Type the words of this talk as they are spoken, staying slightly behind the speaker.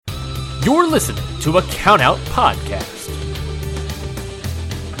You're listening to a Countout Podcast.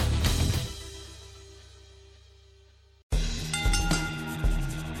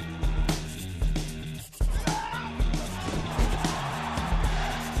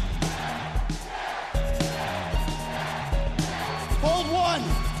 Hold one.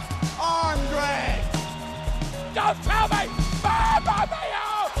 Arm drag. Don't tell me! Bam! Bam! Bam!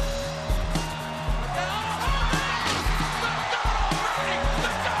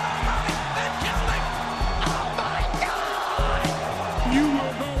 You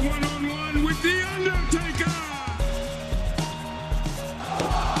will go one-on-one with The Undertaker!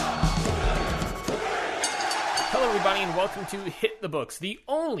 Hello, everybody, and welcome to Hit the Books, the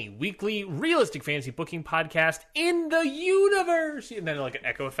only weekly realistic fantasy booking podcast in the universe. And then, like an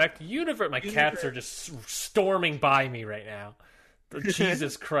echo effect, universe. My cats are just storming by me right now.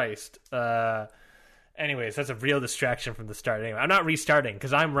 Jesus Christ. Anyways, that's a real distraction from the start. Anyway, I'm not restarting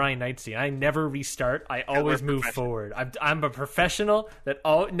because I'm Ryan Knightsey. I never restart. I always move forward. I'm a professional that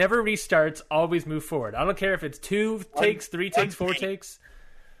never restarts, always move forward. I don't care if it's 2 takes, 3 takes, 4 takes.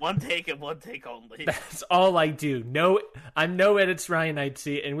 One take and one take only. That's all I do. I'm no edits Ryan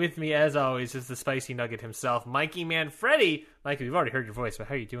Knightsey, and with me, as always, is the spicy nugget himself, Mikey Manfredi. Mikey, we've already heard your voice, but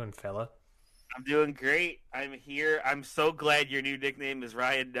how are you doing, fella? I'm doing great. I'm here. I'm so glad your new nickname is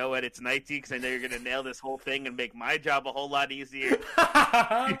Ryan No Edits Knightsey, because I know you're going to nail this whole thing and make my job a whole lot easier.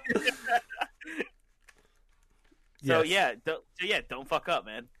 Yes. Don't fuck up,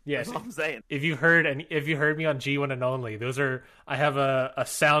 man. Yes. That's all I'm saying. If you heard me on G1 and Only, I have a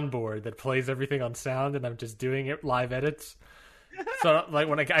soundboard that plays everything on sound, and I'm just doing it live edits. So like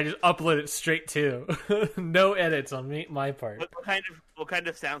when I just upload it straight to no edits on my part. What kind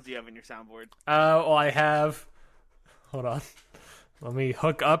of sounds do you have in your soundboard? Well, I have. Hold on, let me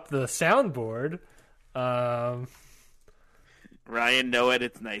hook up the soundboard. Ryan No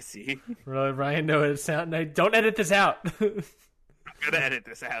Edits Knightsey. Ryan, no edit sound. No, don't edit this out. I'm gonna edit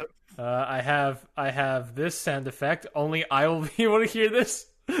this out. I have this sound effect. Only I will be able to hear this.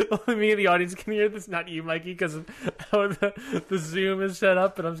 Only me and the audience can hear this, not you, Mikey, because of how the Zoom is set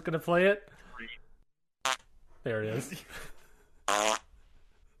up, and I'm just going to play it. There it is.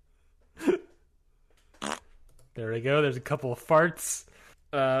 There we go. There's a couple of farts.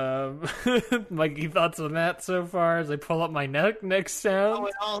 Mikey, thoughts on that so far as I pull up my next sound?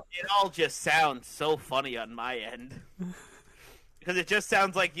 Oh, it all just sounds so funny on my end. Because it just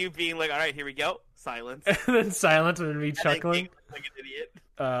sounds like you being like, all right, here we go. Silence. And then silence and then me chuckling. Like an idiot.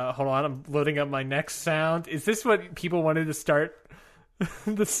 Hold on, I'm loading up my next sound. Is this what people wanted to start?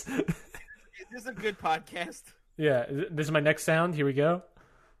 This Is this a good podcast? Yeah, this is my next sound. Here we go.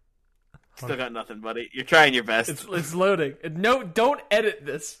 Still got nothing, buddy. You're trying your best. It's loading. No, don't edit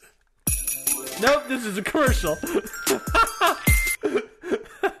this. Nope, this is a commercial.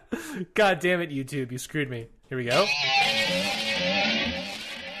 God damn it, YouTube, you screwed me. Here we go.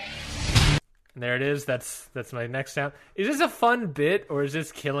 And there it is. That's my next sound. Is this a fun bit or is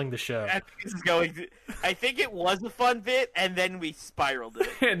this killing the show? I think it was a fun bit, and then we spiraled it.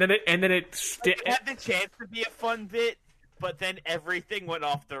 and then it It had the chance to be a fun bit, but then everything went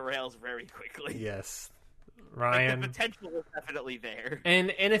off the rails very quickly. Yes, Like, Ryan. the potential was definitely there. And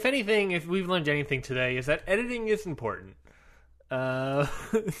if anything, if we've learned anything today, is that editing is important.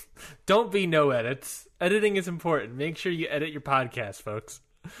 Don't be no edits. Editing is important. Make sure you edit your podcast, folks.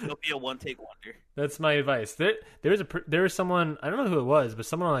 It'll be a one-take wonder. That's my advice. There was someone, I don't know who it was, but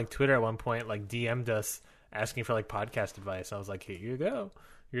someone on like Twitter at one point like DM'd us asking for like podcast advice. I was like, here you go.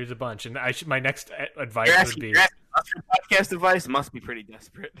 Here's a bunch. And my next advice would be, You're asking us for podcast advice? Must be pretty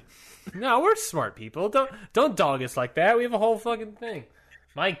desperate. no, we're smart people. Don't dog us like that. We have a whole fucking thing.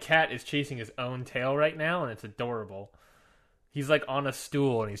 My cat is chasing his own tail right now, and it's adorable. He's like on a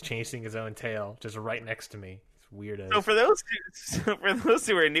stool and he's chasing his own tail, just right next to me. Weirdo. So for those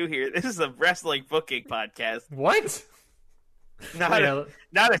who are new here, this is a wrestling booking podcast, What? not Yeah.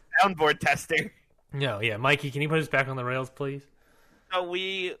 a soundboard tester. No, yeah, Mikey, can you put us back on the rails, please? So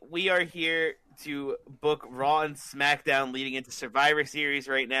we are here to book Raw and SmackDown leading into Survivor Series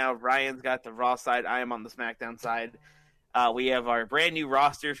right now. Ryan's got the Raw side. I am on the SmackDown side. We have our brand new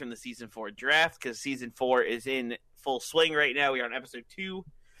rosters from the Season 4 draft because Season 4 is in full swing right now. We are on Episode 2.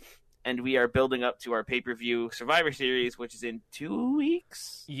 And we are building up to our pay-per-view Survivor Series, which is in 2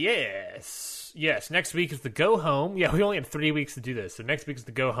 weeks. Yes. Next week is the go home. Yeah, we only have 3 weeks to do this. So next week is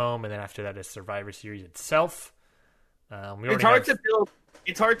the go home, and then after that is Survivor Series itself. It's hard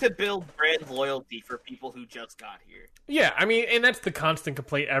to build brand loyalty for people who just got here. Yeah, I mean, and that's the constant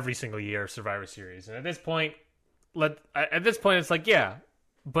complaint every single year of Survivor Series. And at this point, it's like, yeah,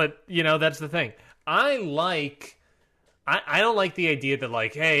 but you know, that's the thing. I like I don't like the idea that,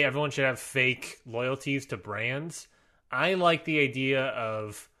 like, hey, everyone should have fake loyalties to brands. I like the idea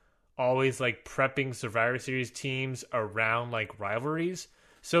of always, like, prepping Survivor Series teams around, like, rivalries.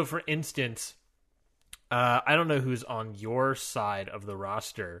 So, for instance, I don't know who's on your side of the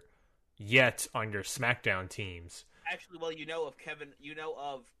roster yet on your SmackDown teams. Actually, well, you know of Kevin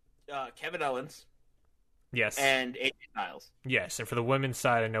Owens. Yes. And AJ Styles. Yes, and for the women's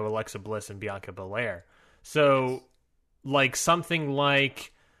side, I know Alexa Bliss and Bianca Belair. So, like, something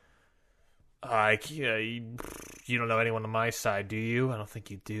like, you don't know anyone on my side, do you? I don't think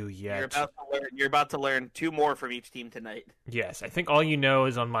you do yet. You're about to learn 2 more from each team tonight. Yes, I think all you know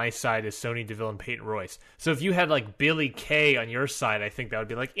is on my side is Sonya Deville and Peyton Royce. So if you had, like, Billie Kay on your side, I think that would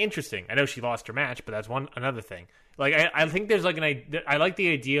be, like, interesting. I know she lost her match, but that's another thing. Like, I think there's, like, I like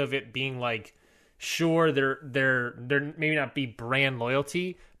the idea of it being, like, sure, there maybe not be brand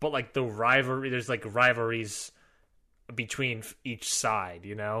loyalty, but, like, the rivalry, there's, like, rivalries between each side,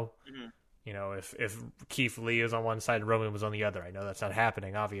 you know? Mm-hmm. You know, if Keith Lee was on one side and Roman was on the other. I know that's not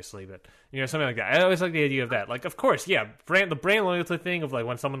happening, obviously, but, you know, something like that. I always like the idea of that. Like, of course, yeah, the brand loyalty thing of, like,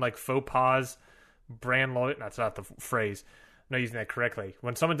 when someone, like, faux pas brand loyalty, that's not the phrase, I'm not using that correctly.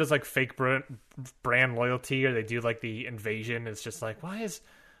 When someone does, like, fake brand loyalty, or they do, like, the invasion, it's just like,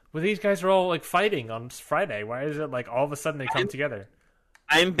 these guys are all, like, fighting on Friday. Why is it, like, all of a sudden they come together?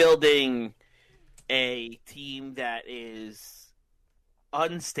 I'm building a team that is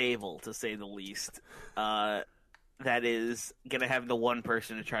unstable, to say the least. That is going to have the one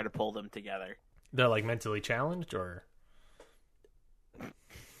person to try to pull them together. They're, like, mentally challenged, or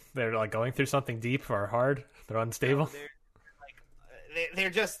they're, like, going through something deep or hard? They're unstable? No, they're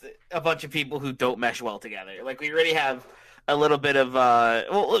just a bunch of people who don't mesh well together. Like, we already have a little bit of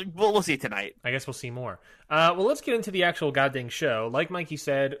we'll see tonight. I guess we'll see more. Well, let's get into the actual goddamn show. Like Mikey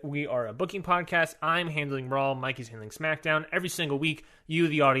said, we are a booking podcast. I'm handling Raw, Mikey's handling SmackDown. Every single week, you,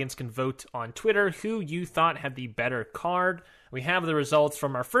 the audience, can vote on Twitter who you thought had the better card. We have the results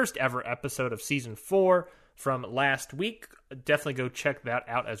from our first ever episode of Season 4 from last week. Definitely go check that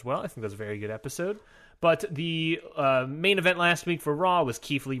out as well. I think that was a very good episode. But the main event last week for Raw was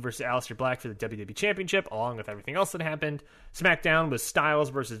Keith Lee versus Aleister Black for the WWE Championship, along with everything else that happened. SmackDown was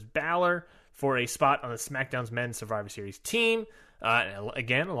Styles versus Balor for a spot on the SmackDown's Men's Survivor Series team.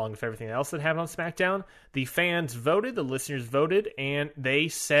 Again, along with everything else that happened on SmackDown, the fans voted, the listeners voted, and they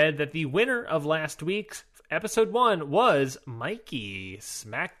said that the winner of last week's Episode 1 was Mikey.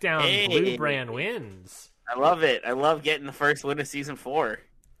 SmackDown Blue Brand wins. I love it. I love getting the first win of Season 4.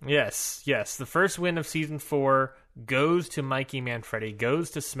 Yes. The first win of Season 4 goes to Mikey Manfredi,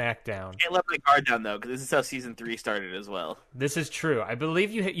 goes to SmackDown. Can't let my guard down, though, because this is how Season 3 started as well. This is true. I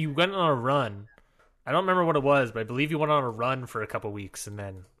believe you went on a run. I don't remember what it was, but I believe you went on a run for a couple weeks, and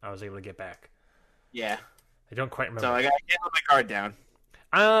then I was able to get back. Yeah. I don't quite remember. So I can't let my guard down.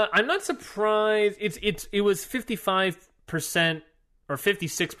 I'm not surprised. It was 55% or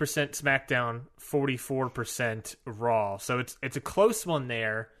 56% SmackDown, 44% Raw. So it's a close one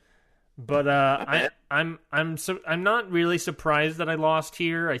there. But I'm not really surprised that I lost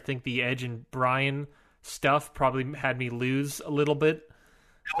here. I think the Edge and Bryan stuff probably had me lose a little bit.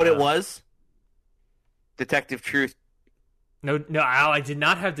 You know what it was? Detective Truth. No, Al, I did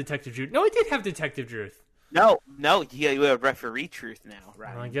not have Detective Truth. No, I did have Detective Truth. No, you have Referee Truth now,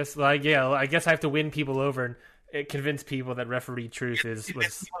 right? Well, I guess I have to win people over and convince people that Referee Truth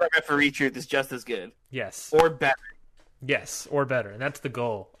Referee Truth is just as good. Yes. Or better. Yes, or better. And that's the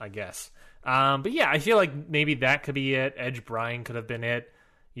goal, I guess. But yeah, I feel like maybe that could be it. Edge Bryan could have been it.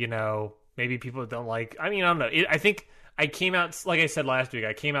 You know, maybe people don't like... I mean, I don't know. I think I came out, like I said last week,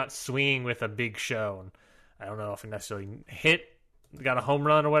 I came out swinging with a big show. And I don't know if it necessarily got a home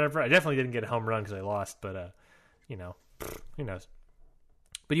run or whatever. I definitely didn't get a home run because I lost, but, you know, who knows.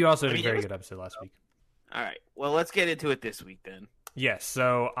 But you also had a very good episode last week. All right. Well, let's get into it this week then. Yes,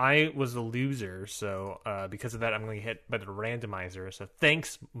 so I was a loser, so because of that, I'm going to hit by the randomizer. So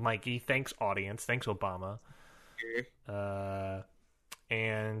thanks, Mikey. Thanks, audience. Thanks, Obama.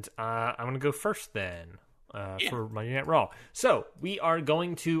 And I'm going to go first then for Monday Night Raw. So we are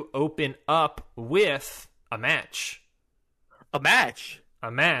going to open up with a match. A match? A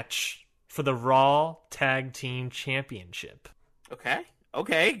match for the Raw Tag Team Championship.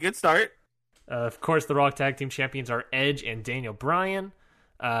 Okay, good start. Of course, the Raw Tag Team Champions are Edge and Daniel Bryan.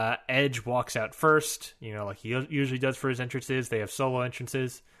 Edge walks out first, you know, like he usually does for his entrances. They have solo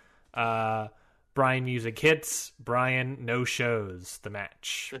entrances. Bryan music hits. Bryan no shows the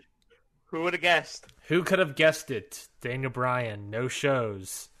match. Who would have guessed? Who could have guessed it? Daniel Bryan no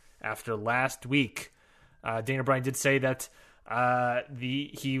shows after last week. Daniel Bryan did say that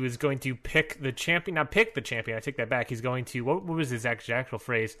He was going to pick the champion. Not pick the champion. I take that back. He's going to, what was his actual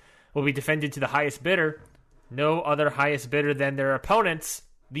phrase? Will be defended to the highest bidder. No other highest bidder than their opponents,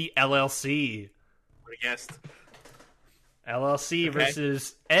 the LLC. What a guest. LLC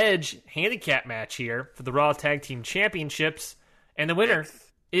versus Edge handicap match here for the Raw Tag Team Championships, and the winner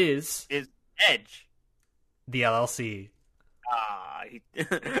is Edge. The LLC. I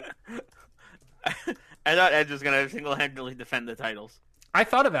thought Edge was going to single-handedly defend the titles. I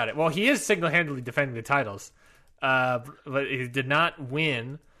thought about it. Well, he is single-handedly defending the titles, but he did not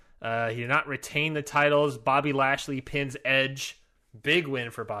win. He did not retain the titles. Bobby Lashley pins Edge. Big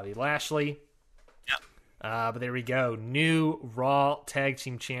win for Bobby Lashley. Yep. But there we go. New Raw Tag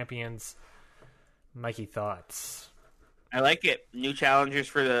Team Champions. Mikey, thoughts? I like it. New challengers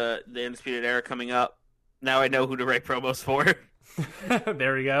for the Undisputed Era coming up. Now I know who to write promos for.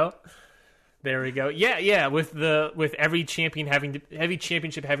 There we go. There we go. Yeah. With every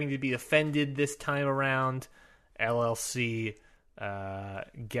championship having to be defended this time around, LLC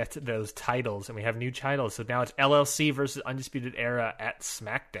get those titles, and we have new titles. So now it's LLC versus Undisputed Era at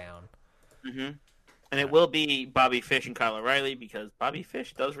SmackDown. Mm-hmm. And it will be Bobby Fish and Kyle O'Reilly because Bobby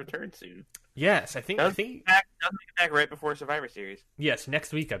Fish does return soon. Yes, I think does get back right before Survivor Series. Yes,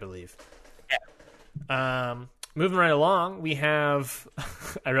 next week I believe. Yeah. Moving right along, we have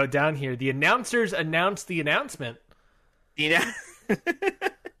I wrote down here the announcers announced the announcement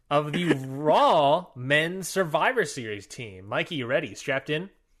of the Raw Men's Survivor Series team. Mikey, you ready? Strapped in?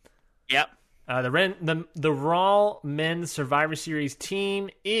 Yep. The Raw Men's Survivor Series team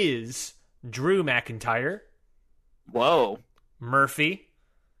is Drew McIntyre. Whoa. Murphy.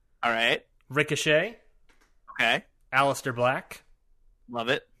 All right. Ricochet. Okay. Aleister Black. Love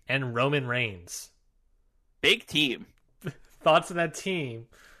it. And Roman Reigns. Big team. Thoughts on that team?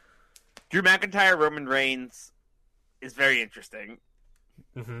 Drew McIntyre, Roman Reigns is very interesting.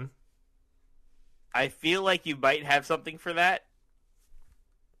 Mm-hmm. I feel like you might have something for that.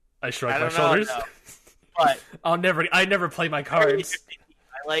 I shrug my shoulders. But I never play my cards.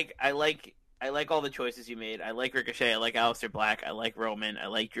 I like all the choices you made. I like Ricochet. I like Aleister Black. I like Roman. I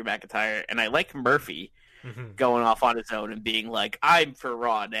like Drew McIntyre, and I like Murphy going off on his own and being like, "I'm for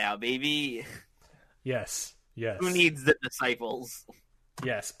Raw now, baby." Yes. Who needs the disciples?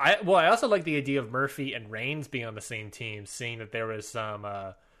 Yes. I also like the idea of Murphy and Reigns being on the same team, seeing that there was some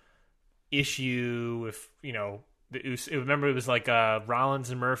issue with, remember it was like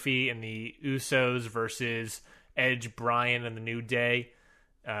Rollins and Murphy and the Usos versus Edge, Bryan, and the New Day.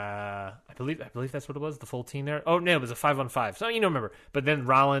 I believe that's what it was, the full team there. Oh, no, it was a 5-on-5. So, remember. But then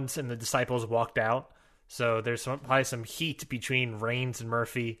Rollins and the disciples walked out. So there's probably some heat between Reigns and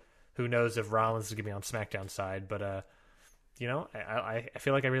Murphy. Who knows if Rollins is going to be on SmackDown side, but I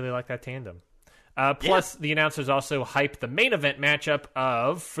feel like I really like that tandem. Plus, the announcers also hyped the main event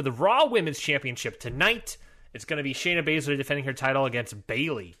matchup for the Raw Women's Championship tonight. It's going to be Shayna Baszler defending her title against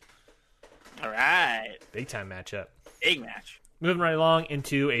Bayley. All right, big time matchup. Big match. Moving right along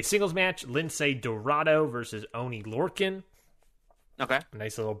into a singles match: Lince Dorado versus Oney Lorcan. Okay, a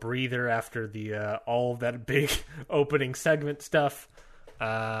nice little breather after the all of that big opening segment stuff.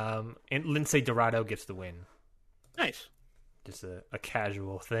 And Lince Dorado gets the win. Nice. Just a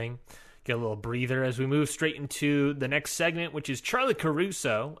casual thing. Get a little breather as we move straight into the next segment, which is Charlie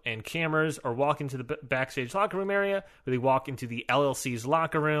Caruso and cameras are walking to the backstage locker room area, where they walk into the LLC's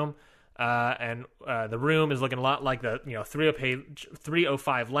locker room. And the room is looking a lot like the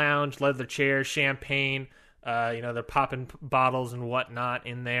 305 lounge, leather chairs, champagne. They're popping bottles and whatnot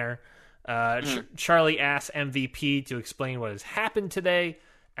in there. Charlie asks MVP to explain what has happened today.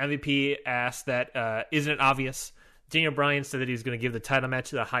 MVP asks that isn't it obvious? Daniel Bryan said that he's going to give the title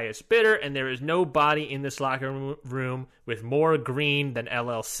match to the highest bidder, and there is no body in this locker room with more green than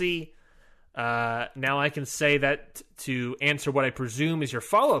LLC. Now I can say that to answer what I presume is your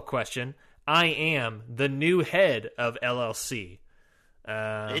follow-up question, I am the new head of LLC.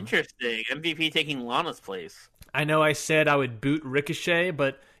 Interesting. MVP taking Lana's place. I know I said I would boot Ricochet,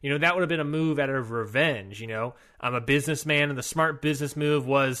 but, that would have been a move out of revenge, I'm a businessman, and the smart business move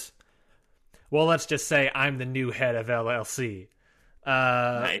was, well, let's just say I'm the new head of LLC.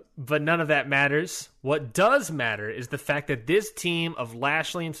 Right. But none of that matters. What does matter is the fact that this team of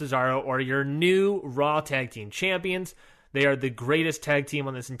Lashley and Cesaro are your new Raw Tag Team Champions. They are the greatest tag team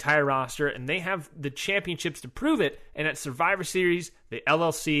on this entire roster, and they have the championships to prove it. And at Survivor Series, the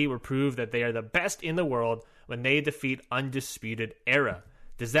LLC will prove that they are the best in the world when they defeat Undisputed Era.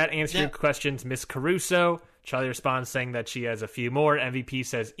 Does that answer your questions, Miss Caruso? Charlie responds saying that she has a few more. MVP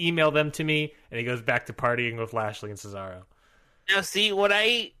says, email them to me, and he goes back to partying with Lashley and Cesaro. Now, see, what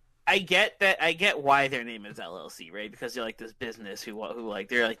I I get that. I get why their name is LLC, right? Because they're like this business who like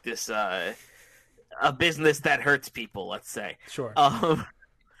they're like this a business that hurts people. Let's say. Sure.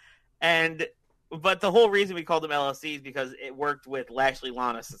 But the whole reason we called them LLC is because it worked with Lashley,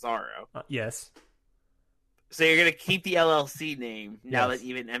 Lana, Cesaro. Yes. So you're gonna keep the LLC name now Yes. that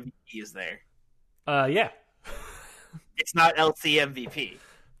even MVP is there. Yeah. It's not LC MVP.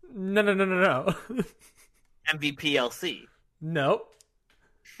 No. MVP LC. No.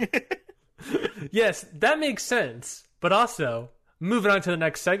 Yes, that makes sense. But also, moving on to the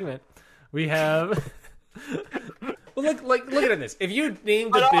next segment, we have. Well, look at this. If you name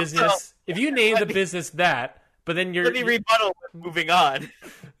the business that, but then you're Let me rebuttal with moving on.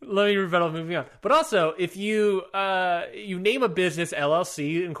 Let me rebuttal moving on. But also, if you you name a business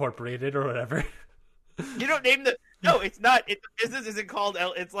LLC Incorporated or whatever. You don't name the. No, it's not. The business isn't called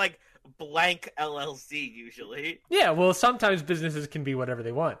It's like blank LLC usually. Yeah, well, sometimes businesses can be whatever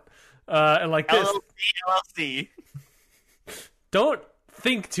they want. And like this. LLC. Don't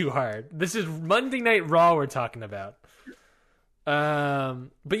think too hard. This is Monday Night Raw we're talking about.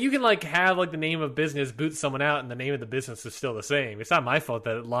 But you can like have like the name of business boot someone out and the name of the business is still the same. It's not my fault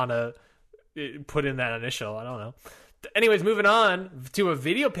that Lana put in that initial. I don't know. Anyways, moving on to a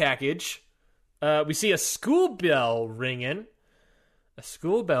video package. We see a school bell ringing.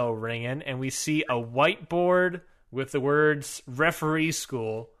 And we see a whiteboard with the words "referee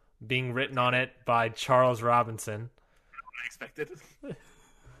school" being written on it by Charles Robinson. Unexpected.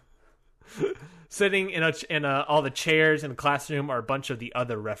 Sitting in all the chairs in the classroom are a bunch of the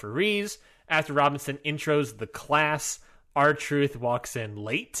other referees. After Robinson intros the class, R-Truth walks in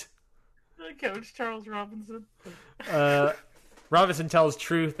late. Coach Charles Robinson. Robinson tells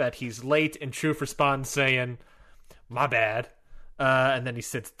Truth that he's late, and Truth responds saying, "My bad." And then he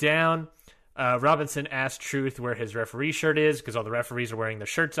sits down. Robinson asks Truth where his referee shirt is, because all the referees are wearing their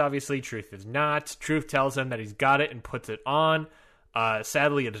shirts, obviously. Truth is not. Truth tells him that he's got it and puts it on.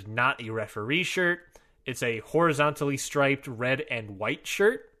 Sadly, it is not a referee shirt. It's a horizontally striped red and white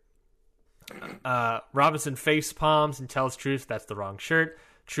shirt. Robinson face palms and tells Truth that's the wrong shirt.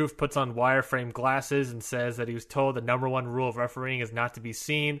 Truth puts on wireframe glasses and says that he was told the number one rule of refereeing is not to be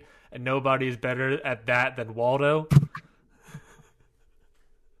seen, and nobody is better at that than Waldo.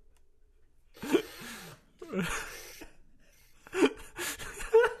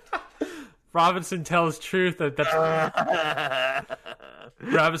 Robinson tells Truth that's...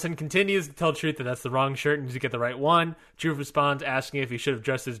 Robinson continues to tell Truth that that's the wrong shirt and to get the right one. Truth responds asking if he should have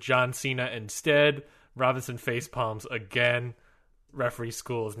dressed as John Cena instead. Robinson face palms again. Referee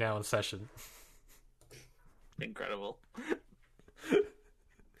school is now in session. Incredible.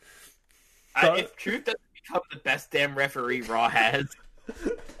 If Truth doesn't become the best damn referee Raw has,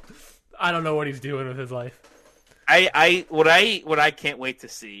 I don't know what he's doing with his life. What I can't wait to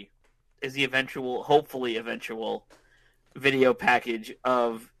see is the hopefully eventual video package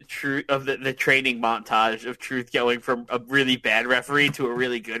of the training montage of Truth going from a really bad referee to a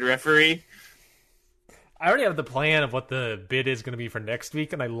really good referee. I already have the plan of what the bid is going to be for next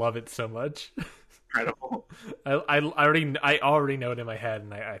week, and I love it so much. Incredible. I already know it in my head,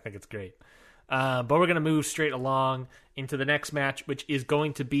 and I think it's great. But we're going to move straight along into the next match, which is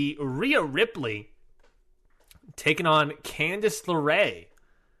going to be Rhea Ripley taking on Candice LeRae.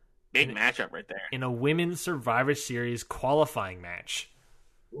 Big matchup right there. In a Women's Survivor Series qualifying match.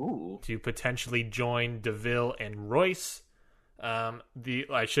 Ooh. To potentially join DeVille and Royce.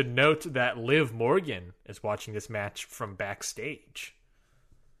 I should note that Liv Morgan is watching this match from backstage.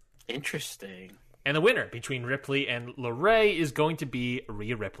 Interesting. And the winner between Ripley and LeRae is going to be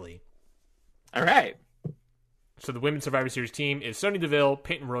Rhea Ripley. All right. So the Women's Survivor Series team is Sonya Deville,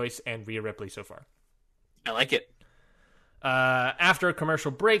 Peyton Royce, and Rhea Ripley so far. I like it. After a commercial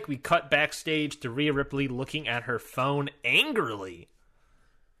break, we cut backstage to Rhea Ripley looking at her phone angrily.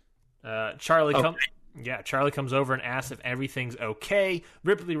 Charlie comes over and asks if everything's okay.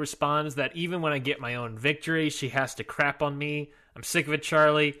 Ripley responds that even when I get my own victory, she has to crap on me. I'm sick of it,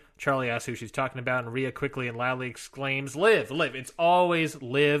 Charlie. Charlie asks who she's talking about, and Rhea quickly and loudly exclaims, Liv. It's always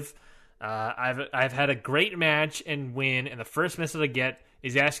Liv. I've had a great match and win, and the first message I get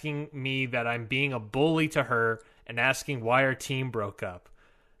is asking me that I'm being a bully to her and asking why our team broke up.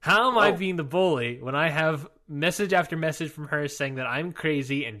 How am I being the bully when I have message after message from her saying that I'm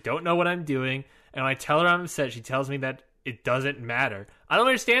crazy and don't know what I'm doing, and when I tell her I'm upset, she tells me that it doesn't matter. I don't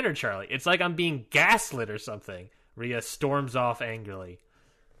understand her, Charlie. It's like I'm being gaslit or something. Rhea storms off angrily.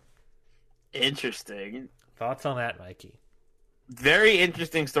 Interesting. Thoughts on that, Mikey? Very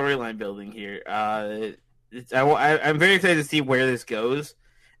interesting storyline building here. I'm very excited to see where this goes.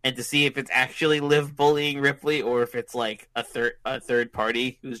 and to see if it's actually Liv bullying Ripley or if it's like a third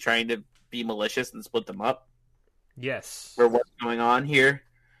party who's trying to be malicious and split them up. Yes. For what's going on here.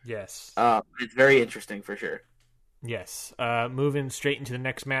 Yes. It's very interesting for sure. Yes. Moving straight into the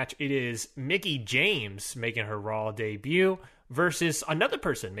next match, it is Mickie James making her Raw debut versus another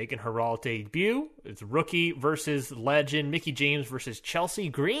person making her Raw debut. It's rookie versus legend. Mickie James versus Chelsea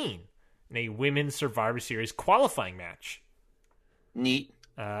Green in a women's Survivor Series qualifying match. Neat.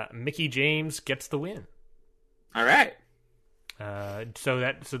 Mickie James gets the win. All right. So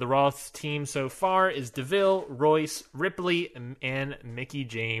the Raw team so far is DeVille, Royce, Ripley, and Mickie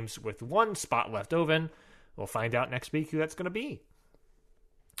James with one spot left open. We'll find out next week who that's going to be.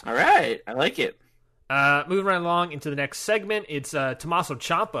 All right. I like it. Moving right along into the next segment, it's Tommaso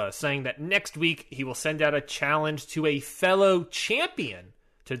Ciampa saying that next week he will send out a challenge to a fellow champion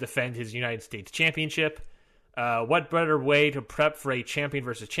to defend his United States Championship. What better way to prep for a champion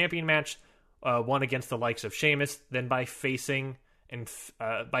versus champion match, one against the likes of Sheamus, than by facing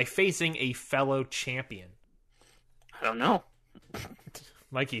a fellow champion? I don't know.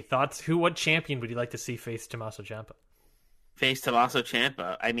 Mikey, thoughts? What champion would you like to see face Tommaso Ciampa? Face Tommaso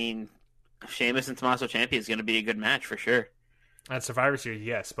Ciampa. I mean, Sheamus and Tommaso Ciampa is going to be a good match for sure. At Survivor Series,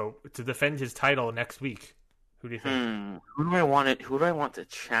 yes, but to defend his title next week, who do you think? Who do I want to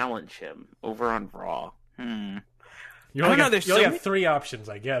challenge him over on Raw? You only have 3 options,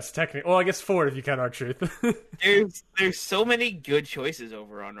 I guess. Technically, well, I guess 4 if you count R-Truth. there's so many good choices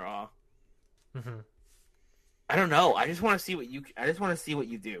over on Raw. Mm-hmm. I don't know. I just want to see what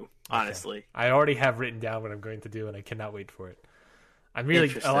you do. Honestly, okay. I already have written down what I'm going to do, and I cannot wait for it. I'm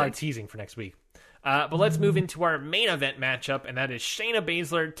really a lot of teasing for next week. But let's move into our main event matchup, and that is Shayna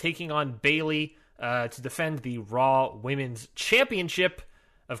Baszler taking on Bayley to defend the Raw Women's Championship.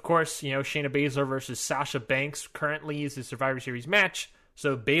 Of course, Shayna Baszler versus Sasha Banks currently is the Survivor Series match,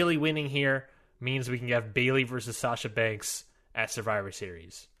 so Bayley winning here means we can have Bayley versus Sasha Banks at Survivor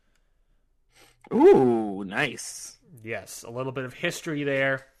Series. Ooh, nice. Yes, a little bit of history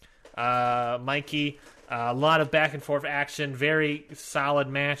there. Mikey, a lot of back and forth action, very solid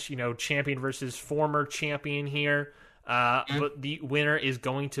match, champion versus former champion here. But the winner is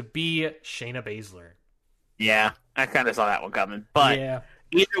going to be Shayna Baszler. Yeah, I kind of saw that one coming. But yeah.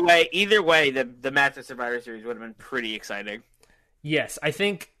 Either way, the match at Survivor Series would have been pretty exciting. Yes, I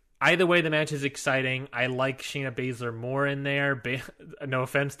think either way the match is exciting. I like Shayna Baszler more in there. No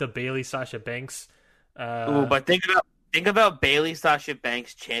offense to Bayley Sasha Banks. But think about Bayley Sasha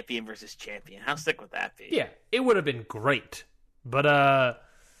Banks champion versus champion. How sick would that be? Yeah, it would have been great. But I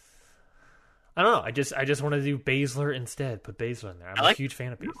don't know. I just want to do Baszler instead. Put Baszler in there. I'm a huge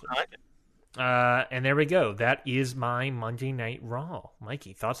fan of Baszler. I like it. And there we go. That is my Monday Night Raw.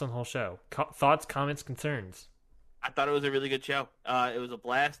 Mikey, thoughts on the whole show? Thoughts, comments, concerns? I thought it was a really good show. It was a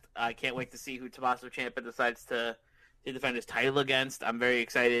blast. I can't wait to see who Tommaso Ciampa decides to defend his title against. I'm very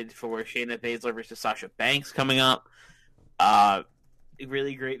excited for Shayna Baszler versus Sasha Banks coming up. A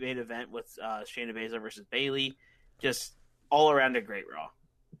really great main event with Shayna Baszler versus Bayley. Just all around a great Raw.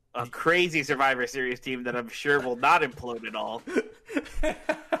 A crazy Survivor Series team that I'm sure will not implode at all.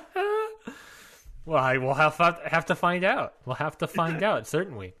 Well, we'll have to find out. We'll have to find out,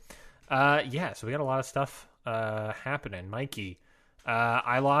 certainly. So we got a lot of stuff happening. Mikey,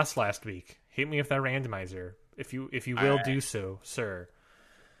 I lost last week. Hit me with that randomizer, if you will do so, sir.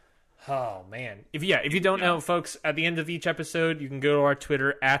 Oh man, if you don't know, folks, at the end of each episode, you can go to our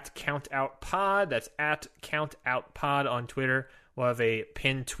Twitter at CountOutPod. That's at CountOutPod on Twitter. We'll have a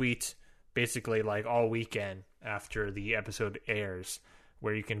pinned tweet, basically like all weekend after the episode airs,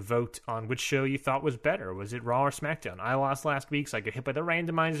 where you can vote on which show you thought was better. Was it Raw or SmackDown? I lost last week, so I get hit by the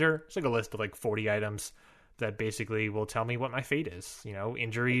randomizer. It's like a list of like 40 items that basically will tell me what my fate is.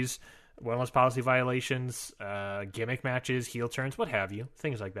 Injuries, wellness policy violations, gimmick matches, heel turns, what have you.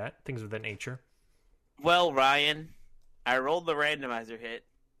 Things like that. Things of that nature. Well, Ryan, I rolled the randomizer hit.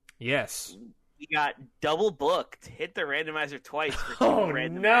 Yes. We got double booked. Hit the randomizer twice for two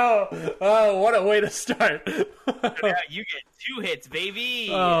randomizers. No! Oh, what a way to start. Yeah, you get 2 hits, baby.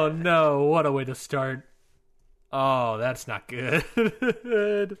 Oh, no. What a way to start. Oh, that's not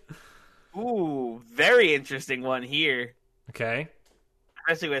good. Ooh, very interesting one here. Okay.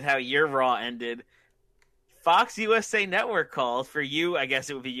 Especially with how your Raw ended. Fox USA Network calls for you. I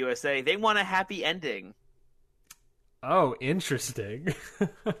guess it would be USA. They want a happy ending. Oh, interesting.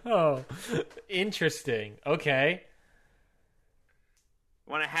 Oh, interesting. Okay.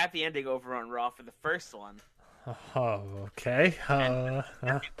 Want a happy ending over on Raw for the first one. Oh, okay. And the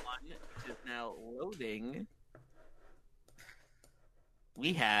second one, which is now loading.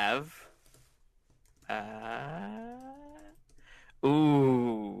 We have.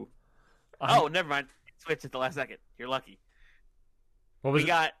 Ooh. Oh, never mind. Switched at the last second. You're lucky. What was We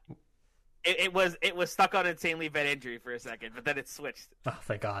got it was stuck on insanely bad injury for a second, but then it switched. Oh,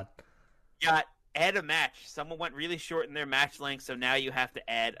 thank God. Got add a match. Someone went really short in their match length, so now you have to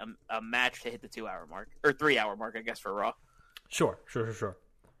add a match to hit the 2-hour mark or 3-hour mark, I guess, for Raw. Sure.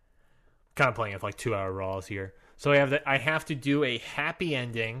 Kind of playing with like 2-hour Raws here. So I have to do a happy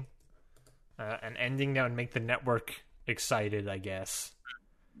ending, an ending that would make the network excited, I guess.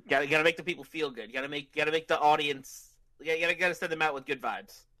 Gotta make the people feel good. You gotta make the audience. You gotta send them out with good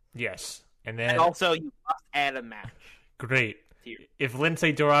vibes. Yes, and then also you must add a match. Great. Here. If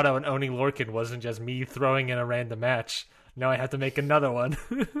Lindsay Dorado and Oni Lorcan wasn't just me throwing in a random match, now I have to make another one.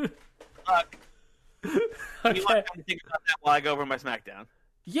 Look, Okay. you want to think about that while I go over my SmackDown?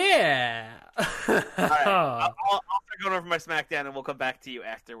 Yeah. All right. I'll start going over my SmackDown, and we'll come back to you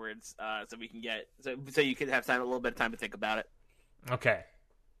afterwards, so we can so you can have a little bit of time to think about it. Okay.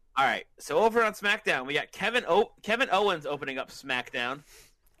 All right. So over on SmackDown, we got Kevin Owens opening up SmackDown.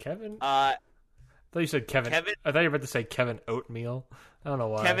 Kevin? I thought you said Kevin. I thought you were about to say Kevin Oatmeal. I don't know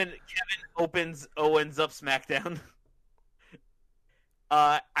why. Kevin opens Owens up SmackDown.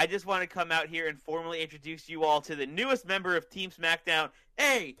 I just want to come out here and formally introduce you all to the newest member of Team SmackDown,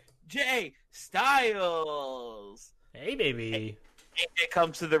 AJ Styles. Hey, baby. AJ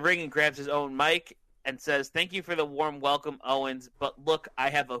comes to the ring and grabs his own mic and says, "Thank you for the warm welcome, Owens, but look, I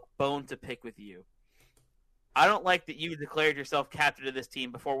have a bone to pick with you. I don't like that you declared yourself captain of this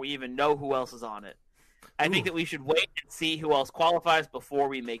team before we even know who else is on it. I think that we should wait and see who else qualifies before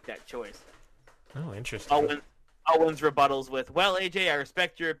we make that choice." Oh, interesting. Owens rebuttals with, "Well, AJ, I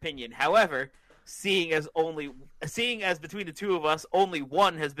respect your opinion. However, seeing as between the two of us, only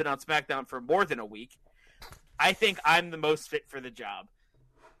one has been on SmackDown for more than a week, I think I'm the most fit for the job.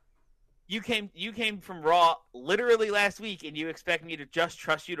 You came from Raw literally last week, and you expect me to just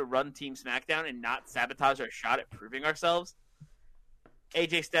trust you to run Team SmackDown and not sabotage our shot at proving ourselves?"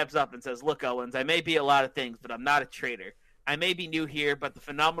 AJ steps up and says, "Look, Owens, I may be a lot of things, but I'm not a traitor. I may be new here, but the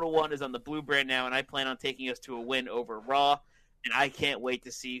Phenomenal One is on the blue brand now, and I plan on taking us to a win over Raw, and I can't wait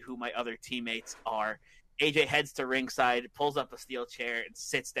to see who my other teammates are." AJ heads to ringside, pulls up a steel chair, and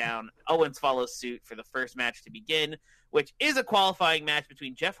sits down. Owens follows suit for the first match to begin, which is a qualifying match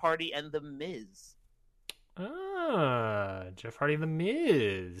between Jeff Hardy and The Miz. Jeff Hardy and The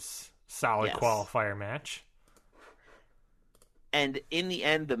Miz. Solid qualifier match. And in the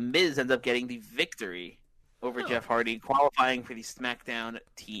end, The Miz ends up getting the victory over Jeff Hardy, qualifying for the SmackDown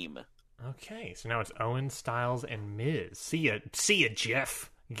team. Okay, so now it's Owens, Styles, and Miz. See ya,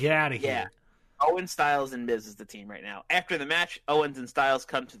 Jeff. Get out of here. Yeah. Owens, Styles, and Miz is the team right now. After the match, Owens and Styles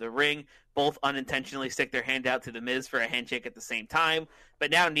come to the ring. Both unintentionally stick their hand out to The Miz for a handshake at the same time,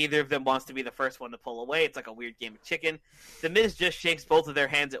 but now neither of them wants to be the first one to pull away. It's like a weird game of chicken. The Miz just shakes both of their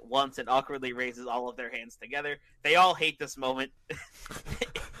hands at once and awkwardly raises all of their hands together. They all hate this moment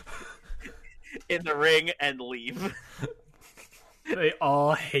in the ring and leave. They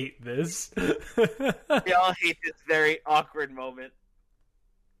all hate this. They all hate this very awkward moment.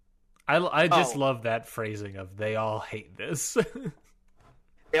 I just love that phrasing of "they all hate this."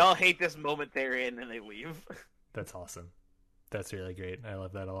 They all hate this moment they're in, and they leave. That's awesome. That's really great. I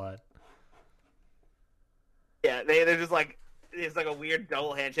love that a lot. Yeah, they're just like, it's like a weird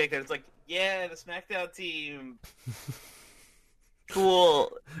double handshake. And it's like, yeah, the SmackDown team,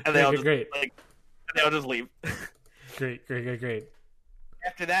 cool, and they all just great. They all just leave. Great.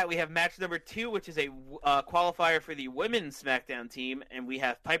 After that, we have match number 2, which is a qualifier for the women's SmackDown team, and we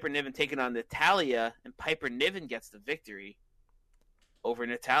have Piper Niven taking on Natalya, and Piper Niven gets the victory over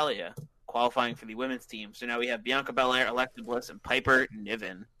Natalya, qualifying for the women's team. So now we have Bianca Belair, Alexa Bliss, and Piper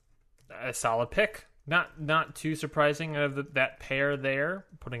Niven. A solid pick. Not too surprising of that pair there.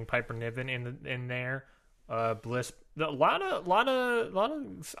 Putting Piper Niven in there. Bliss. A lot of.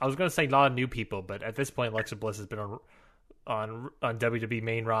 I was gonna say a lot of new people, but at this point, Alexa Bliss has been on WWE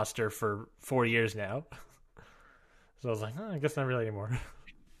main roster for 4 years now. So I was like, I guess not really anymore.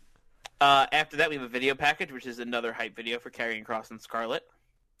 After that, we have a video package, which is another hype video for Karrion Kross and Scarlett.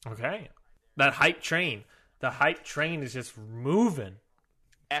 Okay. That hype train. The hype train is just moving.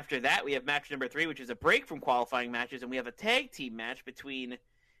 After that, we have match number 3, which is a break from qualifying matches, and we have a tag team match between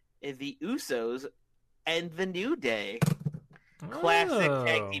the Usos and the New Day. Classic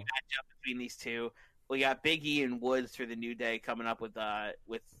tag team matchup between these two. We got Big E and Woods for the New Day coming up with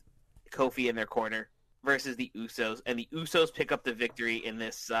Kofi in their corner versus the Usos, and the Usos pick up the victory in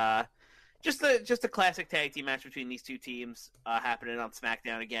this just a classic tag team match between these two teams happening on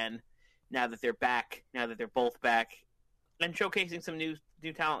SmackDown again. Now that they're back, now that they're both back, and showcasing some new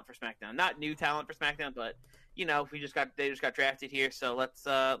talent for SmackDown. Not new talent for SmackDown, but they just got drafted here, so let's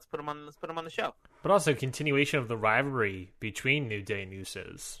put them on the show. But also continuation of the rivalry between New Day and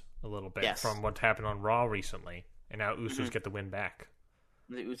Usos a little bit from what happened on Raw recently, and now Usos get the win back.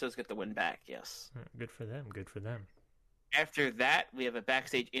 The Usos get the win back. Yes. Good for them. Good for them. After that, we have a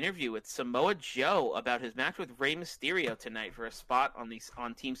backstage interview with Samoa Joe about his match with Rey Mysterio tonight for a spot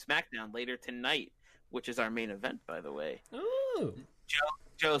on Team SmackDown later tonight, which is our main event, by the way. Ooh.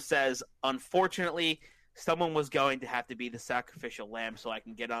 Joe says, unfortunately, someone was going to have to be the sacrificial lamb so I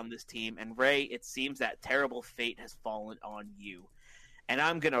can get on this team. And Rey, it seems that terrible fate has fallen on you. And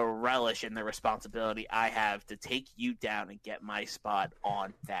I'm going to relish in the responsibility I have to take you down and get my spot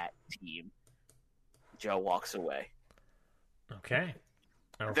on that team. Joe walks away. Okay.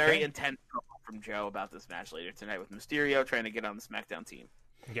 Very intense from Joe about this match later tonight with Mysterio trying to get on the SmackDown team.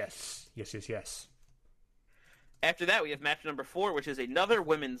 Yes. After that, we have match number 4, which is another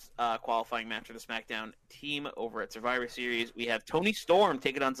women's qualifying match for the SmackDown team over at Survivor Series. We have Toni Storm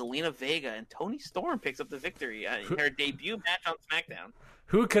taking on Zelina Vega, and Toni Storm picks up the victory in her debut match on SmackDown.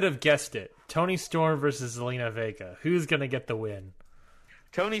 Who could have guessed it? Toni Storm versus Zelina Vega. Who's going to get the win?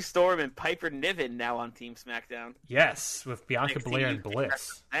 Toni Storm and Piper Niven now on Team SmackDown. Yes, with Bianca Belair and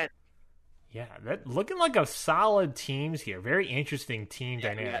Bliss. Yeah, that looking like a solid teams here. Very interesting team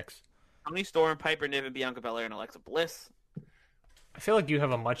dynamics. Toni Storm, Piper Niven, Bianca Belair, and Alexa Bliss. I feel like you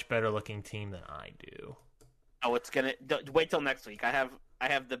have a much better looking team than I do. Oh, it's gonna wait till next week. I have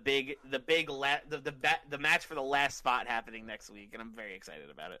the match for the last spot happening next week, and I'm very excited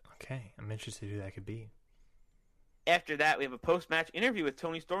about it. Okay, I'm interested who that could be. After that, we have a post-match interview with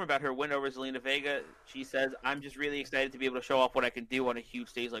Toni Storm about her win over Zelina Vega. She says, I'm just really excited to be able to show off what I can do on a huge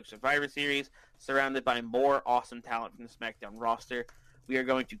stage like Survivor Series, surrounded by more awesome talent from the SmackDown roster. We are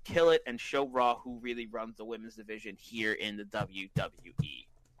going to kill it and show Raw who really runs the women's division here in the WWE.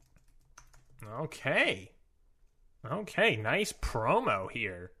 Okay, nice promo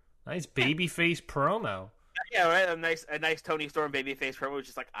here. Nice babyface promo. Yeah, right. A nice Toni Storm babyface promo, which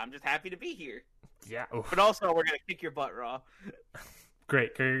is like, I'm just happy to be here. Yeah. Oof. But also, we're going to kick your butt, Raw.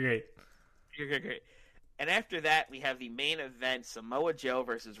 Great. Great. And after that, we have the main event, Samoa Joe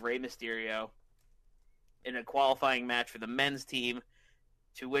versus Rey Mysterio, in a qualifying match for the men's team,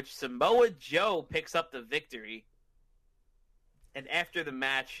 to which Samoa Joe picks up the victory. And after the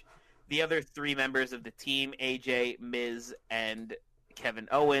match, the other 3 members of the team, AJ, Miz, and Kevin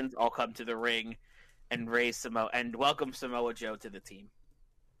Owens, all come to the ring and welcome Samoa Joe to the team.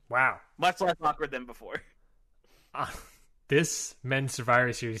 Wow. Much less awkward than before. This men's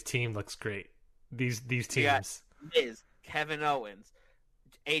Survivor Series team looks great. These teams. You got Miz, Kevin Owens,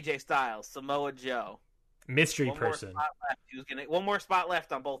 AJ Styles, Samoa Joe. Mystery person. One more spot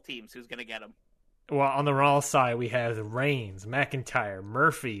left on both teams. Who's going to get him? Well, on the Raw side, we have Reigns, McIntyre,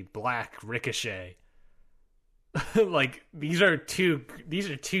 Murphy, Black, Ricochet. Like these are two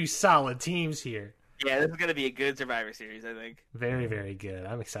solid teams here. Yeah, this is going to be a good Survivor Series, I think. Very, very good.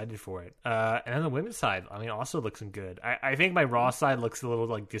 I'm excited for it. And on the women's side, I mean, also looks good. I think my Raw side looks a little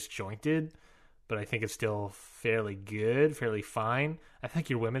like disjointed, but I think it's still fairly good, fairly fine. I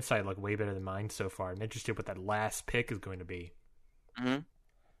think your women's side look way better than mine so far. I'm interested what that last pick is going to be. Mm-hmm.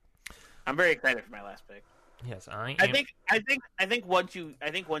 I'm very excited for my last pick. Yes, I am. I think once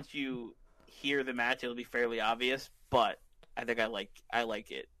you hear the match, it'll be fairly obvious. But I think I like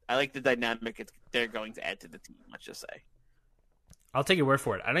it. I like the dynamic they're going to add to the team. Let's just say. I'll take your word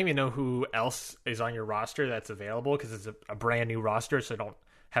for it. I don't even know who else is on your roster that's available because it's a brand new roster, so I don't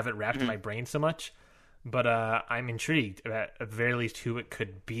have it wrapped in my brain so much. But I'm intrigued about at the very least who it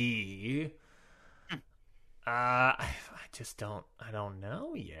could be. I don't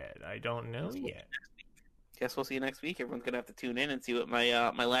know yet. Guess we'll see you next week. Everyone's gonna have to tune in and see what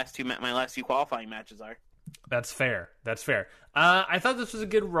my last two qualifying matches are. That's fair. I thought this was a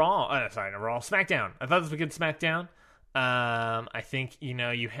good SmackDown. I thought this was a good SmackDown. I think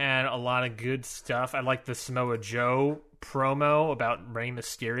you had a lot of good stuff. I like the Samoa Joe promo about Rey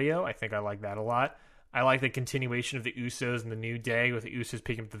Mysterio. I think I like that a lot. I like the continuation of the Usos and the New Day with the Usos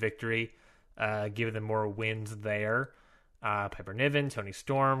picking up the victory, giving them more wins there. Piper Niven, Toni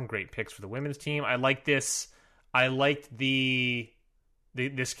Storm, great picks for the women's team. I like this. I liked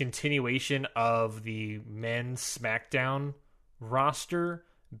this continuation of the men's SmackDown roster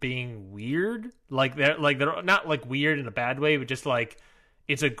being weird. They're not like weird in a bad way, but just like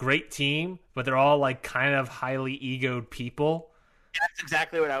it's a great team, but they're all like kind of highly egoed people. That's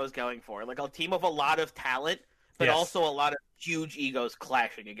exactly what I was going for. Like a team of a lot of talent, but also a lot of huge egos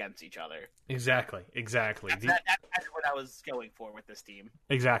clashing against each other. Exactly. That's what I was going for with this team.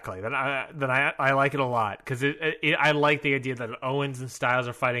 Exactly. I like it a lot because I like the idea that Owens and Styles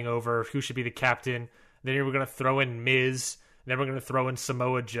are fighting over who should be the captain. Then we're going to throw in Miz. Then we're going to throw in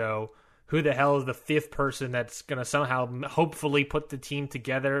Samoa Joe. Who the hell is the fifth person that's going to somehow hopefully put the team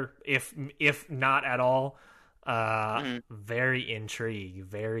together, if not at all? Very intrigued.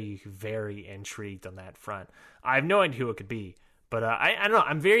 Very, very intrigued on that front. I have no idea who it could be. But I don't know.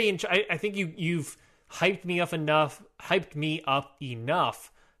 I'm very I think you've hyped me up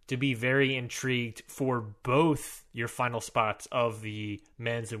enough to be very intrigued for both your final spots of the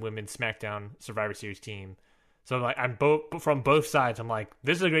men's and women's SmackDown Survivor Series team. So like from both sides, I'm like,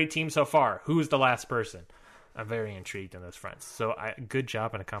 this is a great team so far. Who's the last person? I'm very intrigued on those fronts. So good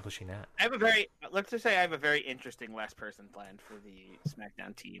job in accomplishing that. Let's just say I have a very interesting last person planned for the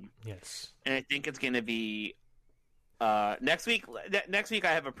SmackDown team. Yes. And I think it's going to be next week. Next week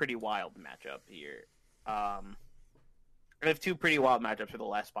I have a pretty wild matchup here. I have two pretty wild matchups for the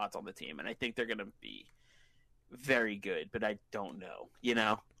last spots on the team, and I think they're going to be very good, but I don't know, you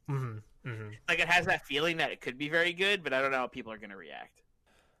know? Mm-hmm. Mm-hmm. Like, it has that feeling that it could be very good, but I don't know how people are going to react.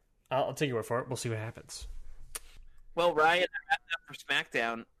 I'll take your word for it. We'll see what happens. Well, Ryan, that's up for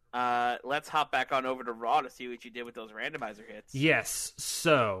SmackDown. Let's hop back on over to Raw to see what you did with those randomizer hits. Yes.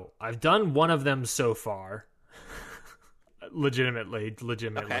 So I've done one of them so far. legitimately.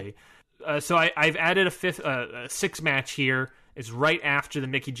 Okay. So I've added a six match here. It's right after the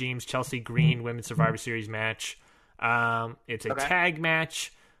Mickie James Chelsea Green Women's Survivor Series match. It's a tag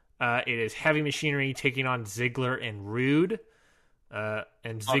match. It is Heavy Machinery taking on Ziggler and Rude.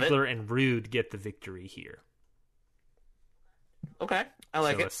 And Ziggler and Rude get the victory here. Okay, I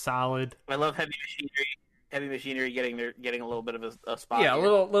like it. A solid. I love Heavy Machinery. Heavy Machinery getting a little bit of a spot. Yeah, here.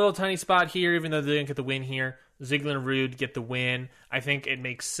 a little tiny spot here, even though they didn't get the win here. Ziggler and Rude get the win. I think it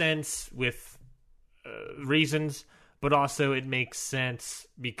makes sense with reasons, but also it makes sense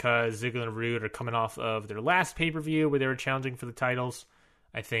because Ziggler and Rude are coming off of their last pay-per-view where they were challenging for the titles.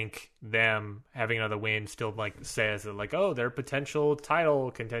 I think them having another win still says that oh, they're potential title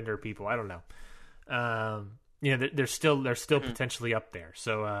contender people. I don't know. They're still potentially up there.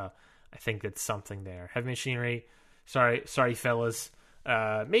 So I think that's something there. Heavy Machinery. Sorry, fellas.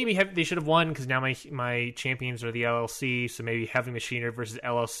 Maybe they should have won because now my champions are the LLC. So maybe Heavy Machinery versus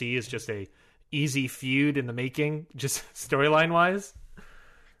LLC is just a easy feud in the making, just storyline wise.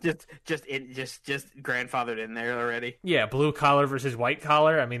 Just grandfathered in there already. Yeah, blue collar versus white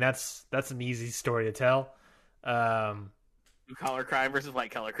collar. I mean, that's an easy story to tell. Blue collar crime versus white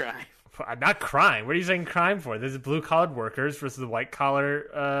collar crime. Not crime. What are you saying crime for? This is blue collar workers versus the white collar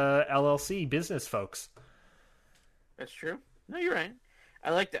LLC business folks. That's true. No, you're right.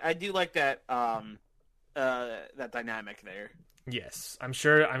 I do like that. That dynamic there. Yes, I'm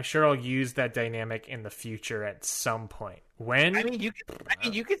sure I'll use that dynamic in the future at some point. When? I mean, you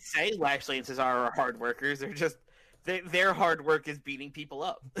could say Lashley and Cesaro are hard workers. They're just their hard work is beating people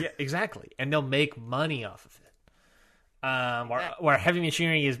up. Yeah, exactly, and they'll make money off of it. Where Heavy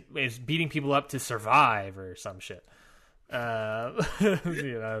Machinery is beating people up to survive or some shit.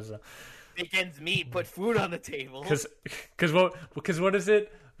 Make ends meet, put food on the table. Because what is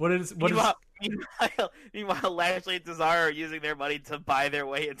it? Meanwhile, Lashley and Cesaro are using their money to buy their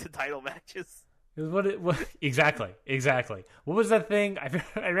way into title matches. Exactly. What was that thing? I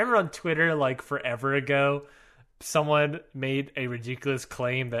remember on Twitter, forever ago, someone made a ridiculous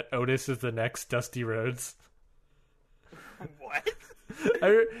claim that Otis is the next Dusty Rhodes. What?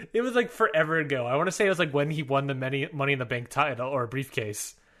 It was forever ago. I want to say it was when he won the Money in the Bank title or a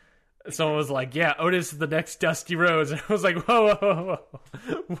briefcase. Someone was like, yeah, Otis is the next Dusty Rhodes. And I was like, whoa.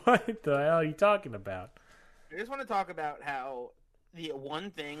 What the hell are you talking about? I just want to talk about how the one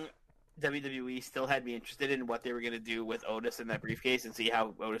thing WWE still had me interested in what they were going to do with Otis in that briefcase and see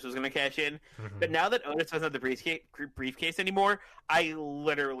how Otis was going to cash in. Mm-hmm. But now that Otis doesn't have the briefcase anymore, I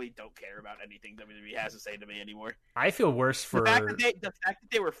literally don't care about anything WWE has to say to me anymore. I feel worse for... The fact that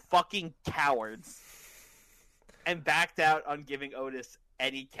they were fucking cowards and backed out on giving Otis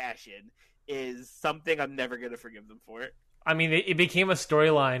any cash in is something I'm never going to forgive them for. I mean, it became a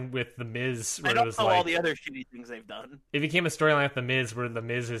storyline with The Miz. Where I don't it was know all the other shitty things they've done. It became a storyline with The Miz where The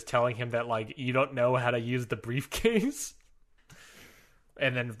Miz is telling him that, you don't know how to use the briefcase.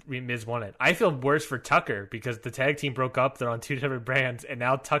 And then Miz won it. I feel worse for Tucker because the tag team broke up. They're on two different brands. And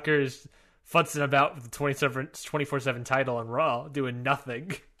now Tucker is futzing about with the 24/7 title on Raw, doing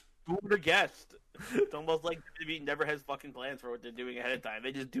nothing. Who would have guessed? It's almost like WWE never has fucking plans for what they're doing ahead of time.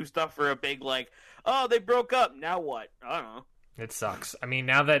 They just do stuff for a big, oh, they broke up. Now what? I don't know. It sucks. I mean,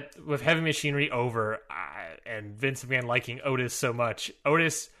 now that with Heavy Machinery over and Vince McMahon liking Otis so much,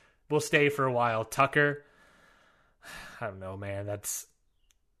 Otis will stay for a while. Tucker, I don't know, man. It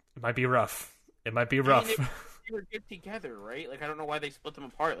might be rough. It might be rough. they were good together, right? Like, I don't know why they split them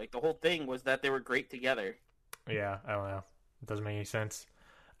apart. Like, the whole thing was that they were great together. Yeah, I don't know. It doesn't make any sense.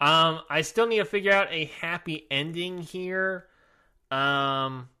 I still need to figure out a happy ending here.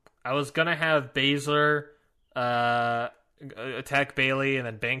 I was gonna have Baszler attack Bayley and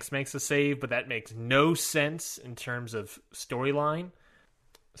then Banks makes a save, but that makes no sense in terms of storyline.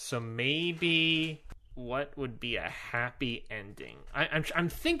 So maybe what would be a happy ending? I'm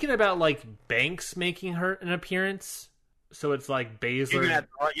thinking about like Banks making her an appearance. So it's like Baszler.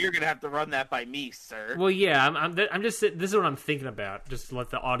 You're gonna have to run that by me, sir. Well, yeah, I'm just. This is what I'm thinking about. Just to let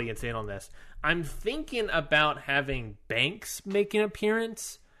the audience in on this. I'm thinking about having Banks make an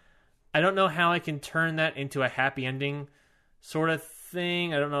appearance. I don't know how I can turn that into a happy ending sort of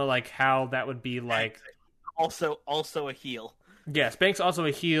thing. I don't know like how that would be like. Also a heel. Yes, Banks also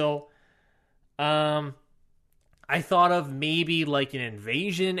a heel. I thought of maybe like an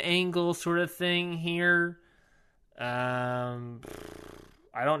invasion angle sort of thing here. I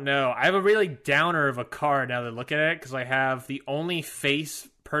don't know. I have a really downer of a card now that I look at it because I have the only face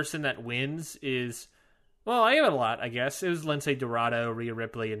person that wins is, well, I have a lot, I guess. It was Lindsay Dorado, Rhea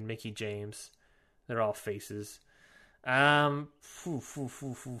Ripley, and Mickie James. They're all faces. It's not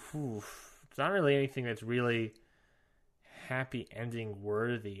really anything that's really happy ending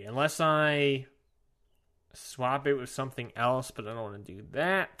worthy unless I swap it with something else, but I don't want to do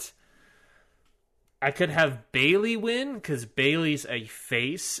that. I could have Bayley win because Bayley's a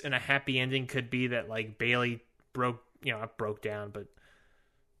face, and a happy ending could be that like Bayley not broke down, but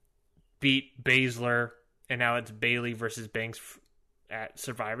beat Baszler, and now it's Bayley versus Banks at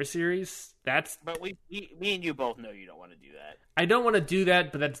Survivor Series. But me and you both know you don't want to do that. I don't want to do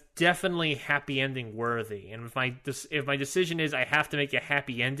that, but that's definitely happy ending worthy. And if my decision is I have to make a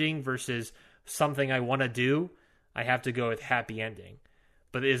happy ending versus something I want to do, I have to go with happy ending.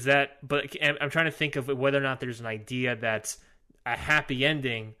 But I'm trying to think of whether or not there's an idea that's a happy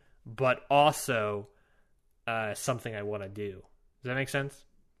ending, but also something I want to do. Does that make sense?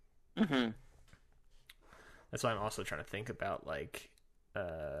 Mm-hmm. That's why I'm also trying to think about like,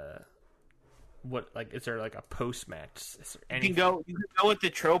 what like is there like a post match? You can go with the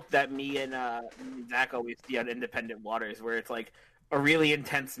trope that me and Zach always see on Independent Waters, where it's like a really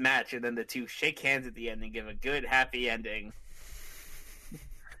intense match, and then the two shake hands at the end and give a good happy ending.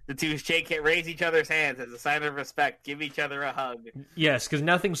 The two raise each other's hands as a sign of respect, give each other a hug. Yes, because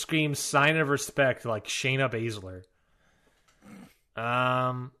nothing screams sign of respect like Shayna Baszler.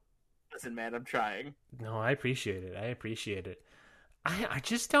 Listen, man, I'm trying. No, I appreciate it. I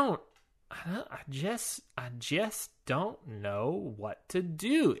just don't. I just don't know what to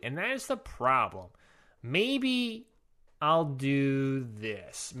do, and that is the problem. Maybe I'll do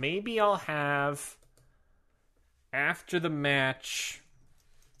this. Maybe I'll have after the match.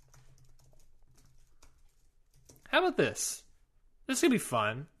 How about this? This could be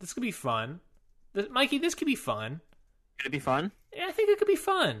fun. Mikey, this could be fun. Could it be fun? Yeah, I think it could be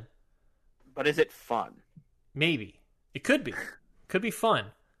fun. But is it fun? Maybe. It could be. Could be fun.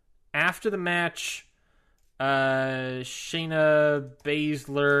 After the match, Shayna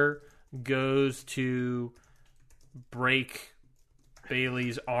Baszler goes to break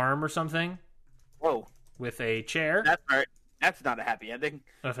Bayley's arm or something. Whoa. With a chair. That's not a happy ending.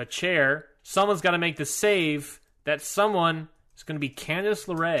 With a chair. Someone's got to make the save. That someone is going to be Candice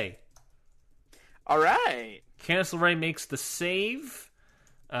LeRae. All right. Candice LeRae makes the save.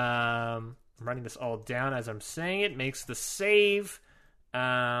 I'm writing this all down as I'm saying it. Makes the save.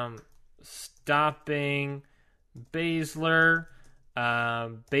 Stopping Baszler.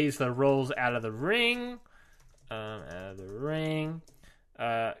 Baszler rolls out of the ring. Candice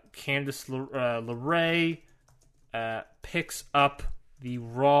LeRae picks up the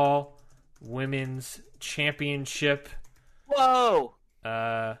Raw Women's Championship. Whoa!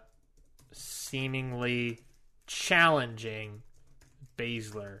 Seemingly challenging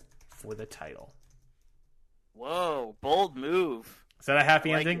Baszler for the title. Whoa, bold move. Is that a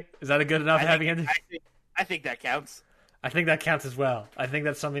happy ending? Is that a good enough happy ending? I think that counts. I think that counts as well. I think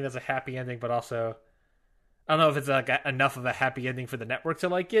that's something that's a happy ending, but also I don't know if it's like enough of a happy ending for the network to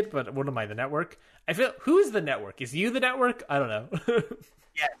like it, but what am I, the network? I feel, who is the network? Is you the network? I don't know.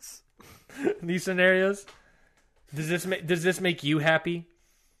 Yes. These scenarios? Does this make you happy?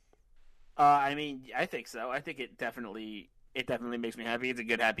 I mean, I think so. I think it definitely makes me happy. It's a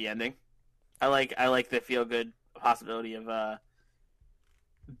good happy ending. I like the feel good possibility of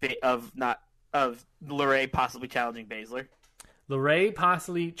LeRae possibly challenging Baszler. LeRae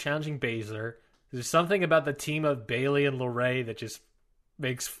possibly challenging Baszler. There's something about the team of Bayley and LeRae that just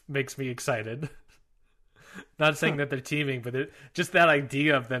makes me excited. Not saying that they're teaming, but just that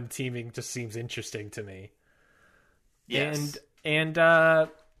idea of them teaming just seems interesting to me. Yes. And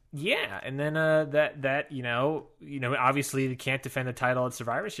yeah, and then that obviously they can't defend the title at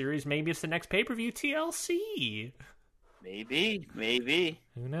Survivor Series. Maybe it's the next pay-per-view TLC. Maybe.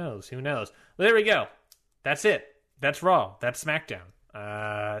 Who knows? Well, there we go. That's it. That's Raw. That's SmackDown.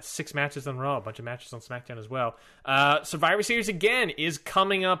 6 matches on Raw, a bunch of matches on SmackDown as well. Survivor Series again is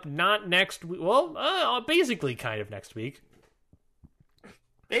coming up not next week. Well, basically kind of next week.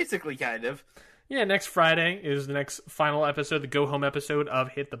 Basically kind of. Yeah, next Friday is the next final episode, the go-home episode of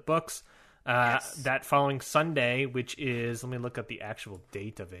Hit the Books. Yes. That following Sunday, which is, let me look up the actual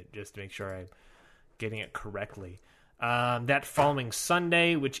date of it, just to make sure I'm getting it correctly. That following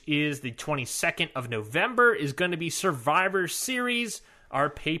Sunday, which is the 22nd of November, is going to be Survivor Series, our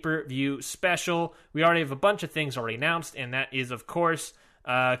pay-per-view special. We already have a bunch of things already announced, and that is, of course,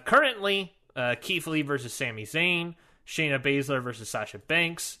 currently Keith Lee versus Sami Zayn, Shayna Baszler versus Sasha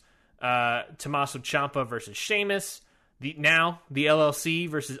Banks, Tommaso Ciampa versus Sheamus, the LLC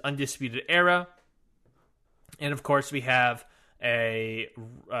versus Undisputed Era, and of course we have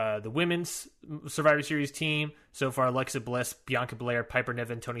the women's Survivor Series team. So far, Alexa Bliss, Bianca Belair, Piper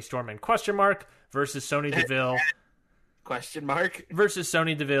Niven, Toni Storm, and Question Mark versus Sonya Deville. Question mark versus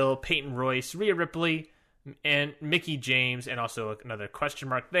Sonya Deville, Peyton Royce, Rhea Ripley, and Mickie James, and also another question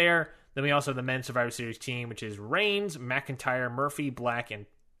mark there. Then we also have the men's Survivor Series team, which is Reigns, McIntyre, Murphy, Black,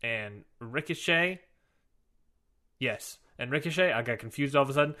 and Ricochet. Yes, and Ricochet. I got confused all of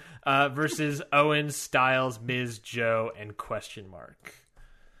a sudden. Versus Owens, Styles, Miz, Joe, and question mark.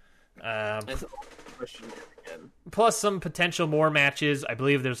 question mark again. Plus some potential more matches. I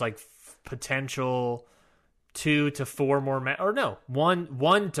believe there's like potential 2 to 4 more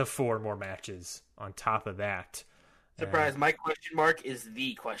 1 to 4 more matches on top of that. Surprise! My question mark is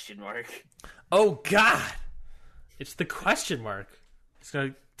the question mark. Oh God! It's the question mark. He's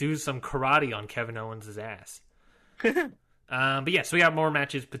gonna do some karate on Kevin Owens' ass. But yeah, so we got more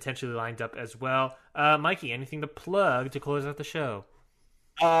matches potentially lined up as well. Mikey, anything to plug to close out the show?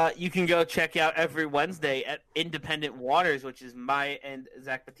 You can go check out every Wednesday at Independent Waters, which is my and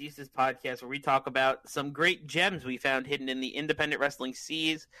Zach Batista's podcast, where we talk about some great gems we found hidden in the independent wrestling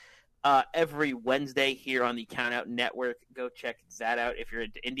seas. Every Wednesday here on the Countout Network. Go check that out if you're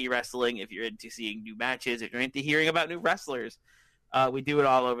into indie wrestling, if you're into seeing new matches, if you're into hearing about new wrestlers. We do it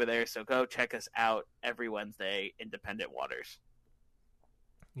all over there, so go check us out every Wednesday, Independent Waters.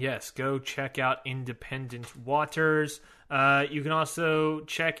 Yes, go check out Independent Waters. You can also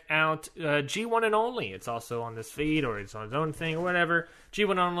check out G1 and Only. It's also on this feed, or it's on its own thing, or whatever.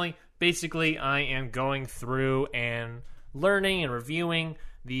 G1 Only. Basically, I am going through and learning and reviewing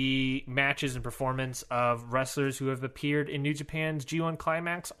the matches and performance of wrestlers who have appeared in New Japan's G1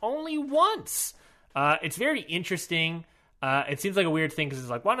 Climax only once. It's very interesting. It seems like a weird thing because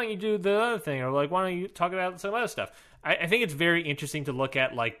it's like, why don't you do the other thing? Or like, why don't you talk about some other stuff? I think it's very interesting to look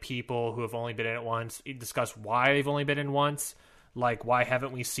at like people who have only been in it once, discuss why they've only been in once. Like, why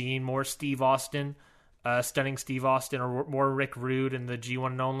haven't we seen more Steve Austin, stunning Steve Austin, or more Rick Rude in the G1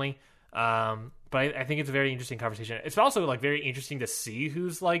 and Only? But I think it's a very interesting conversation. It's also like very interesting to see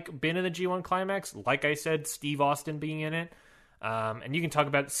who's like been in the G1 Climax. Like I said, Steve Austin being in it. And you can talk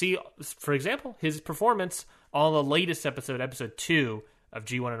about, for example, his performance on the latest episode 2 of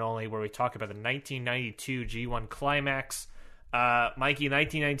G1 and Only, where we talk about the 1992 G1 Climax. Mikey,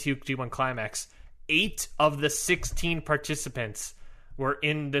 1992 G1 Climax, 8 of the 16 participants were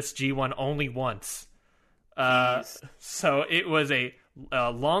in this G1 only once. So it was a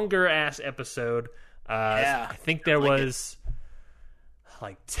longer ass episode. Yeah, I think there was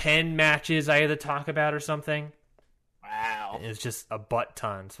like 10 matches I had to talk about or something. Wow. It's just a butt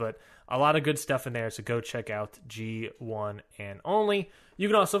tons, but a lot of good stuff in there, so go check out G1 and Only. You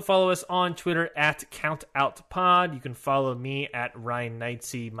can also follow us on Twitter at CountOutPod. You can follow me at Ryan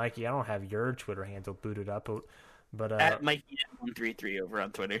Knightsey. Mikey, I don't have your Twitter handle booted up, but at Mikey133 over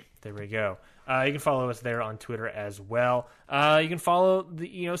on Twitter. There we go. You can follow us there on Twitter as well. You can follow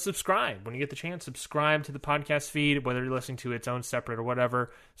subscribe when you get the chance. Subscribe to the podcast feed, whether you're listening to its own separate or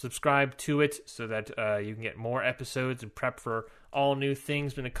whatever. Subscribe to it so that you can get more episodes and prep for all new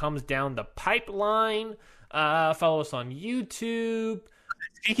things when it comes down the pipeline. Follow us on YouTube.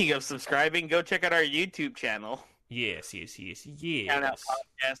 Speaking of subscribing, go check out our YouTube channel. Yes. Count Out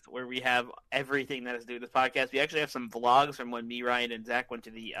Podcast, where we have everything that has to do with this podcast. We actually have some vlogs from when me, Ryan, and Zach went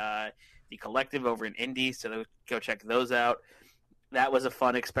to the collective over in Indy, so go check those out. That was a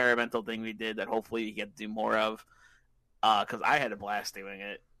fun experimental thing we did that hopefully we get to do more of, because I had a blast doing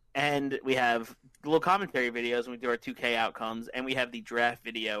it. And we have little commentary videos when we do our 2K outcomes, and we have the draft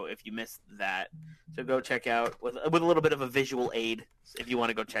video if you missed that. So go check out with a little bit of a visual aid if you want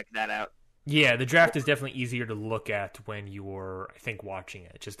to go check that out. Yeah, the draft is definitely easier to look at when you're, I think, watching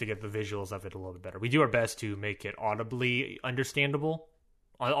it, just to get the visuals of it a little bit better. We do our best to make it audibly understandable.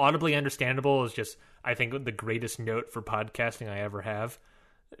 Audibly understandable is just, I think, the greatest note for podcasting I ever have.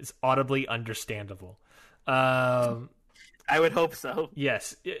 It's audibly understandable. I would hope so.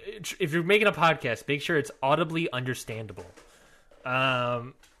 Yes. If you're making a podcast, make sure it's audibly understandable.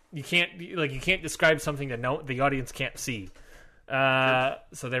 You can't describe something that the audience can't see.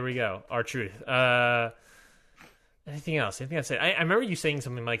 So there we go. Our truth. Anything else? Anything I said? I remember you saying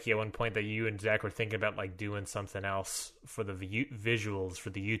something, Mikey, at one point that you and Zach were thinking about like doing something else for the visuals for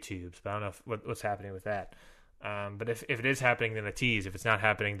the YouTubes, but I don't know what's happening with that. But if it is happening, then a tease. If it's not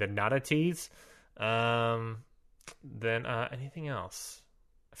happening, then not a tease. Then anything else?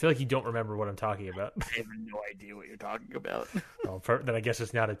 I feel like you don't remember what I'm talking about. I have no idea what you're talking about. Well, then I guess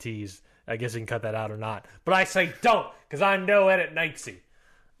it's not a tease. I guess you can cut that out or not. But I say don't, because I'm no edit Nightsy.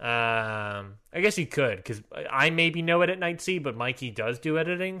 I guess you could, because I maybe no edit Nightsy, but Mikey does do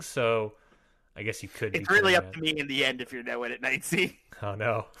editing, so I guess you could. It's really up to me in the end if you're no edit Nightsy. Oh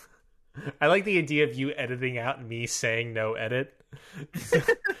no. I like the idea of you editing out and me saying no edit.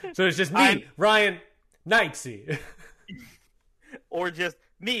 So it's just me, Ryan, Nightsy. Or just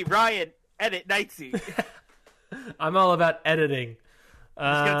me, Ryan, edit Nightsy. I'm all about editing.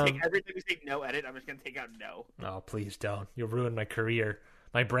 I'm just going to take every time you say no edit, I'm just going to take out no. Oh, please don't. You'll ruin my career,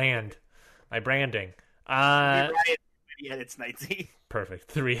 my brand, my branding. Ryan, he edits Nightsy. Perfect.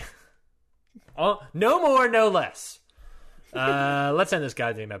 3. Oh, no more, no less. Let's end this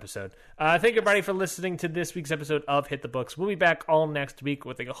goddamn episode. Thank you, everybody, for listening to this week's episode of Hit the Books. We'll be back all next week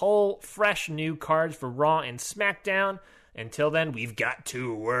with a whole fresh new cards for Raw and SmackDown. Until then, we've got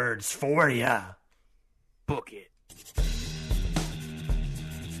 2 words for ya. Book it.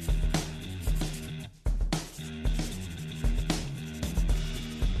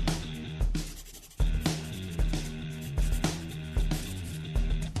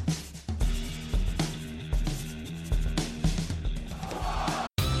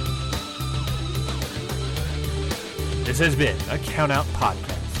 This has been a Count Out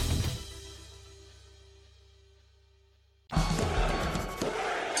Podcast.